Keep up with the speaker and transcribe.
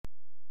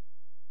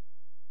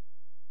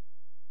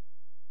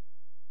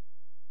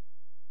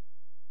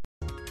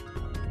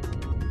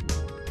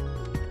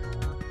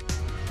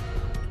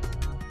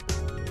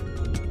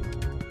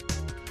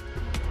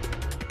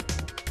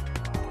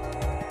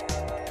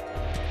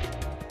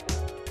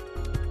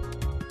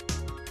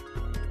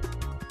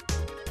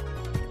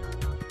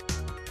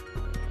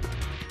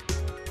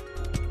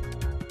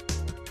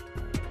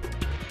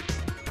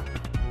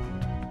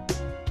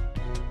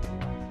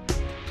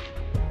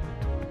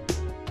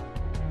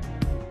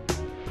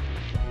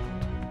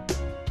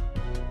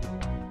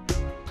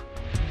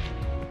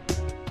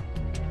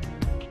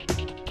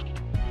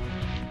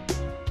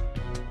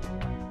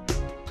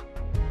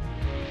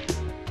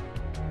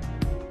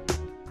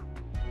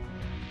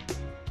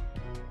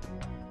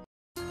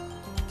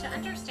To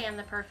understand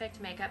the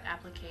perfect makeup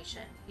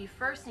application, you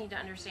first need to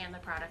understand the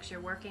products you're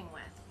working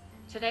with.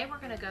 Today we're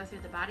going to go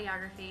through the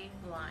Bodyography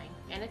line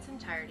in its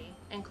entirety,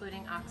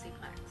 including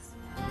Oxyplex.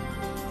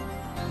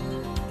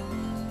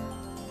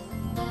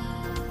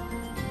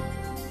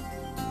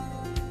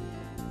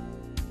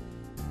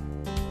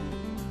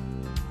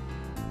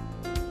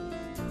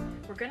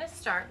 We're going to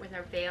start with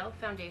our Veil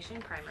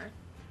Foundation Primer,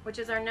 which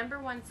is our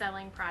 #1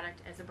 selling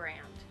product as a brand.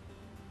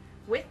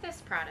 With this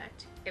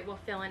product, it will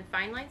fill in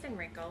fine lines and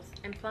wrinkles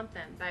and plump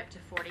them by up to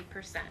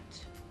 40%.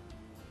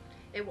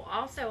 It will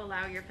also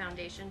allow your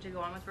foundation to go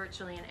on with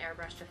virtually an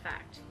airbrushed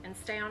effect and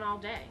stay on all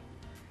day.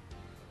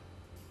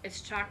 It's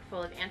chock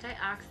full of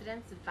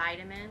antioxidants,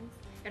 vitamins.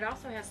 It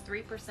also has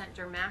 3%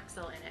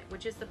 Dermaxyl in it,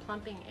 which is the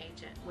plumping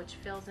agent, which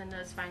fills in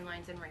those fine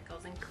lines and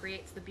wrinkles and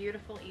creates the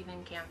beautiful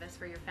even canvas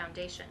for your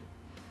foundation.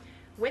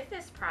 With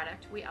this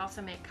product, we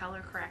also make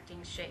color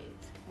correcting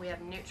shades. We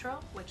have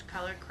neutral, which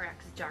color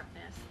corrects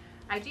darkness,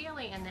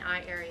 ideally in the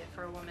eye area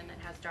for a woman that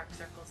has dark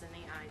circles in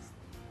the eyes.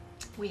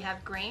 We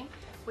have green,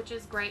 which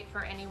is great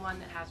for anyone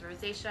that has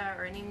rosacea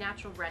or any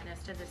natural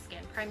redness to the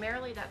skin.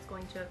 Primarily that's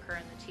going to occur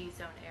in the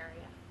T-zone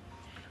area.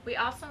 We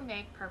also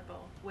make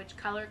purple, which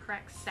color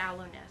corrects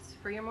sallowness.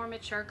 For your more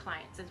mature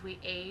clients, as we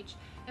age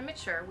and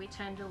mature, we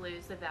tend to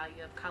lose the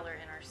value of color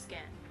in our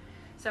skin.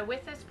 So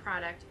with this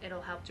product,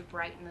 it'll help to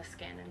brighten the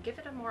skin and give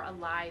it a more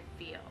alive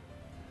feel.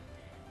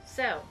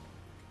 So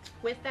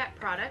with that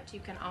product, you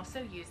can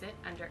also use it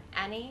under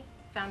any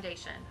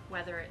foundation,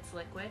 whether it's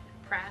liquid,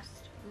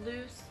 pressed,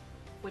 loose,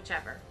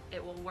 whichever.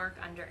 It will work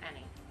under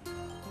any.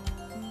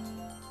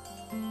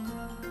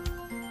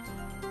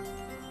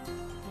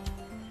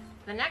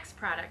 The next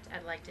product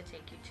I'd like to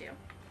take you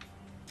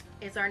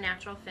to is our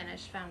Natural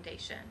Finish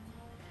Foundation.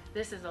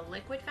 This is a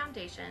liquid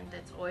foundation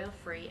that's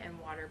oil-free and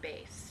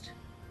water-based.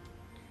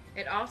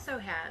 It also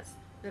has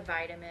the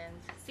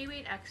vitamins,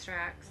 seaweed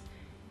extracts,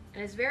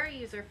 and is very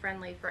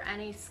user-friendly for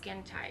any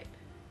skin type.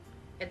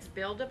 It's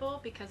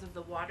buildable because of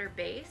the water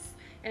base,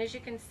 and as you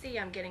can see,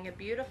 I'm getting a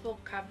beautiful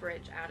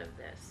coverage out of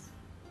this.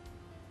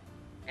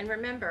 And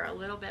remember, a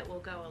little bit will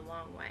go a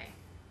long way.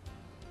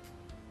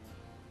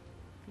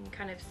 You can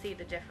kind of see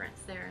the difference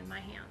there in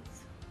my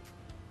hands.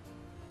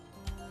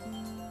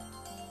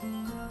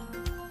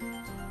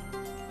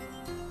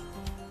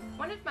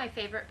 One of my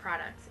favorite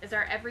products is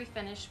our Every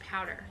Finish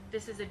powder.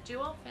 This is a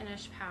dual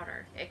finish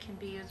powder. It can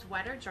be used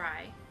wet or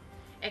dry.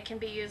 It can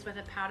be used with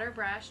a powder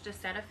brush to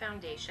set a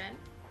foundation.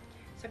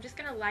 So I'm just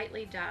going to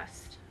lightly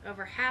dust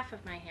over half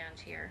of my hand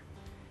here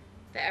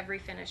the Every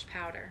Finish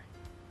powder.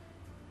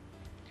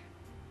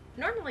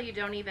 Normally you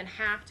don't even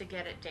have to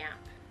get it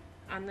damp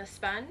on the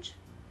sponge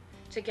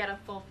to get a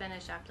full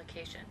finish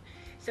application.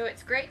 So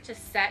it's great to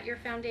set your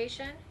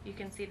foundation. You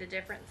can see the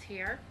difference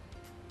here.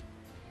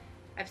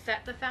 I've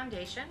set the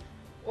foundation,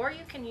 or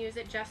you can use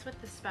it just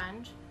with the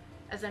sponge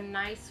as a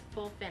nice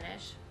full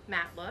finish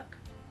matte look,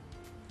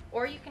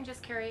 or you can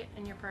just carry it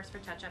in your purse for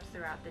touch-ups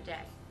throughout the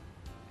day.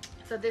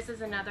 So this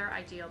is another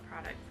ideal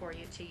product for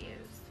you to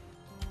use.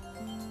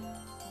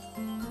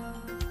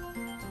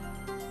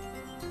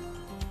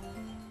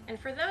 And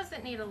for those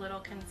that need a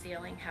little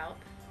concealing help,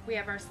 we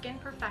have our Skin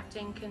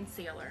Perfecting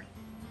Concealer.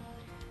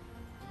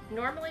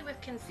 Normally with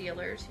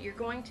concealers, you're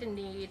going to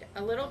need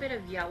a little bit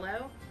of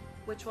yellow,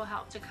 which will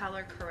help to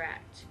color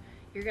correct.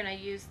 You're going to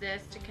use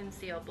this to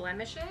conceal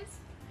blemishes.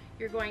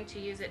 You're going to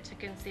use it to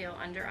conceal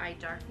under eye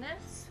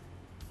darkness.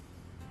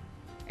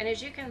 And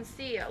as you can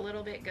see, a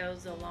little bit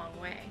goes a long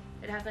way.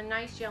 It has a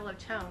nice yellow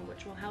tone,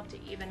 which will help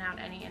to even out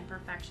any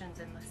imperfections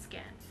in the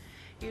skin.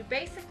 You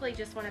basically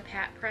just want to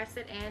pat press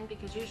it in,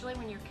 because usually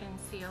when you're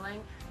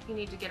concealing, you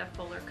need to get a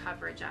fuller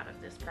coverage out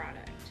of this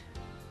product.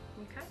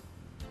 Okay?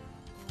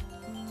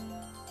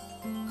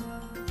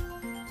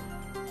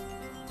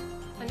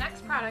 The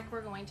next product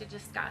we're going to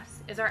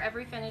discuss is our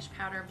Every Finish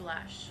Powder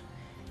Blush.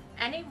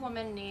 Any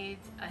woman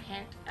needs a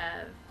hint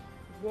of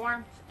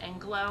warmth and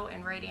glow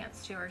and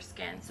radiance to her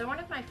skin. So one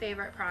of my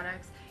favorite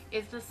products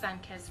is the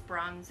Sun-Kissed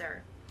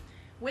Bronzer.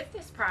 With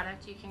this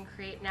product, you can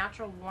create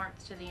natural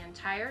warmth to the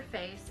entire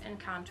face and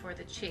contour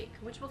the cheek,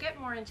 which we'll get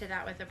more into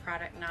that with the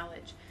product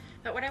knowledge.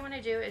 But what I want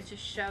to do is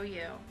just show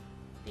you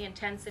the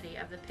intensity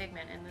of the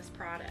pigment in this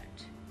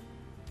product.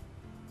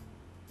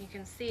 You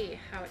can see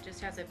how it just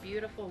has a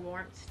beautiful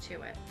warmth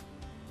to it.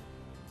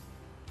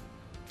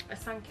 A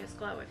sun-kissed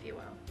glow, if you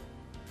will.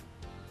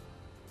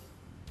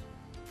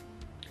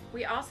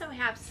 We also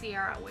have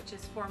Sierra, which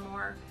is for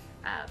more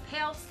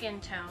pale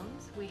skin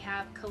tones. We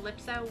have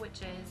Calypso,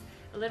 which is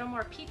a little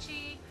more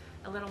peachy,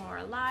 a little more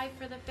alive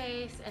for the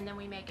face, and then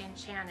we make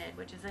Enchanted,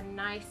 which is a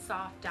nice,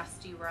 soft,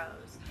 dusty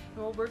rose.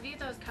 And we'll review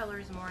those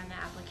colors more in the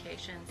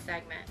application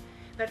segment.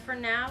 But for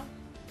now,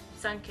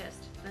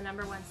 Sun-Kissed, the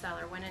 #1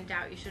 seller. When in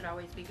doubt, you should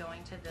always be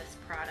going to this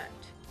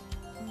product.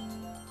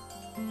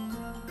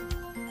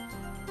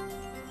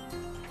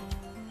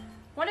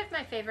 One of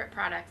my favorite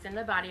products in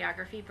the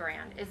Bodyography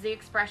brand is the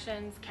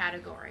Expressions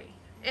category.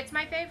 It's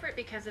my favorite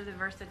because of the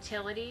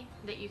versatility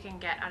that you can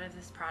get out of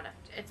this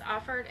product. It's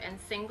offered in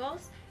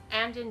singles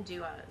and in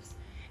duos.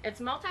 It's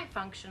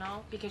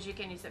multifunctional because you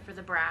can use it for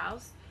the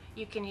brows.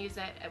 You can use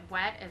it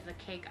wet as a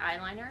cake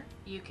eyeliner.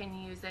 You can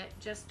use it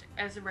just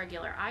as a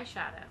regular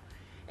eyeshadow.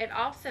 It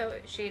also,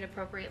 shade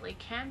appropriately,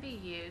 can be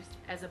used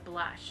as a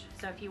blush.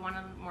 So if you want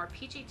a more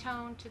peachy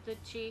tone to the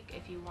cheek,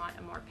 if you want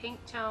a more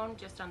pink tone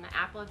just on the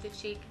apple of the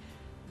cheek,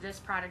 this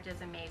product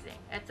is amazing.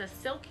 It's a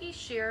silky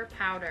sheer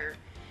powder,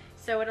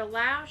 so it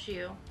allows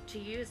you to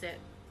use it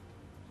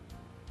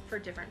for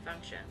different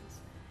functions.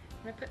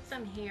 I'm going to put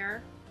some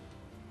here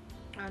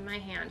on my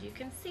hand. You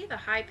can see the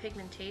high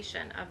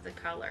pigmentation of the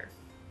color.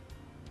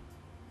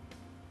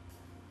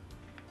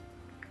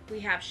 We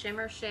have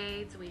shimmer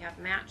shades, we have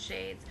matte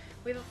shades,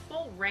 we have a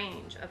full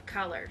range of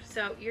colors,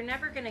 so you're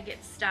never going to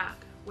get stuck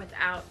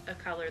without a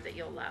color that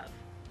you'll love.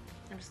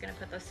 I'm just going to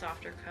put the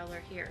softer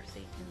color here so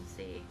you can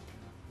see.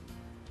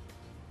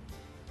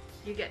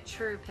 You get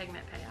true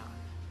pigment payoff.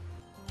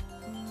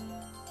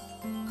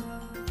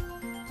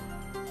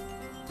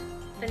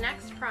 The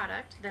next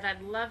product that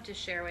I'd love to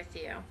share with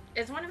you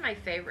is one of my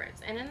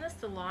favorites, and in the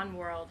salon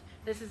world,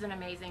 this is an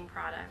amazing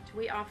product.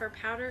 We offer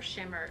powder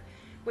shimmer,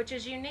 which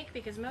is unique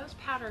because most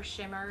powder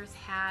shimmers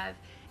have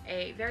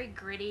a very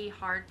gritty,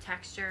 hard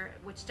texture,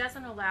 which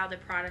doesn't allow the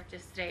product to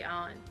stay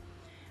on.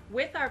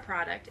 With our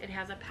product, it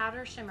has a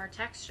powder shimmer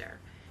texture,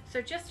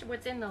 so just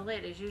what's in the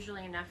lid is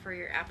usually enough for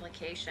your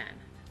application.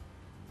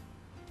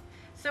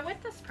 So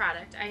with this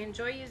product, I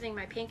enjoy using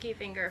my pinky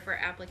finger for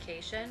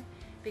application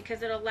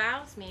because it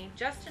allows me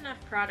just enough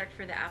product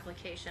for the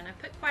application. I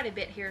put quite a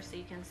bit here so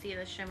you can see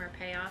the shimmer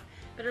payoff,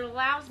 but it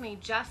allows me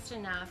just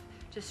enough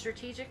to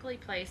strategically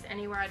place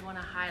anywhere I'd want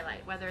to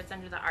highlight, whether it's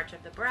under the arch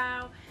of the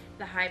brow,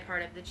 the high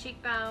part of the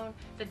cheekbone,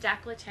 the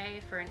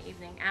décolleté for an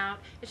evening out.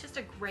 It's just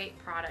a great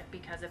product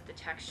because of the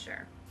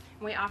texture.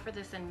 And we offer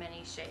this in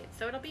many shades,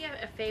 so it'll be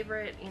a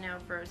favorite, you know,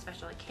 for a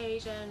special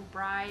occasion,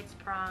 brides,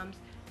 proms,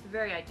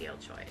 very ideal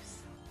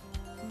choice.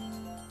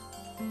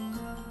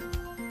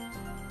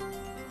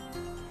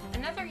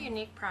 Another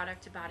unique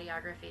product to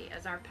Bodyography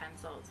is our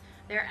pencils.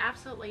 They're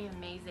absolutely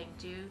amazing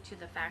due to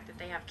the fact that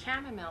they have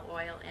chamomile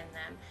oil in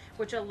them,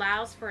 which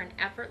allows for an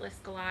effortless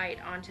glide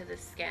onto the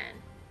skin.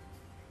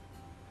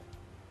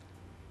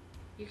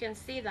 You can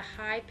see the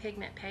high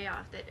pigment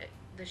payoff that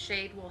the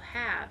shade will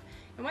have,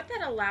 and what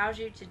that allows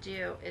you to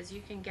do is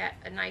you can get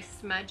a nice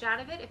smudge out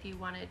of it if you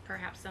wanted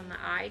perhaps on the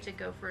eye to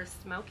go for a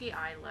smoky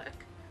eye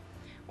look,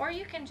 or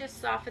you can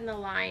just soften the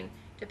line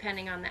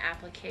depending on the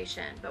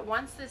application. But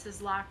once this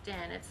is locked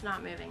in, it's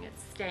not moving,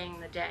 it's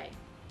staying the day.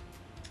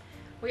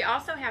 We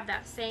also have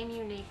that same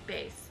unique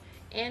base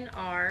in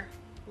our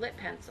lip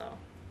pencil,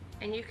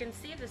 and you can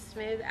see the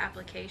smooth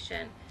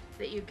application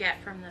that you get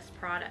from this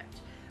product.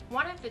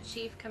 One of the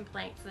chief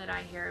complaints that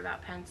I hear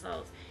about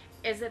pencils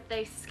is that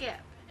they skip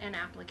in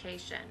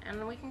application,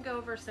 and we can go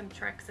over some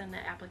tricks in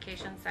the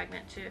application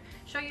segment to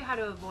show you how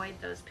to avoid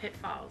those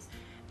pitfalls.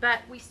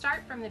 But we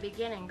start from the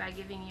beginning by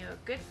giving you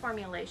a good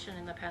formulation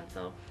in the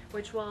pencil,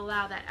 which will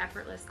allow that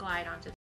effortless glide onto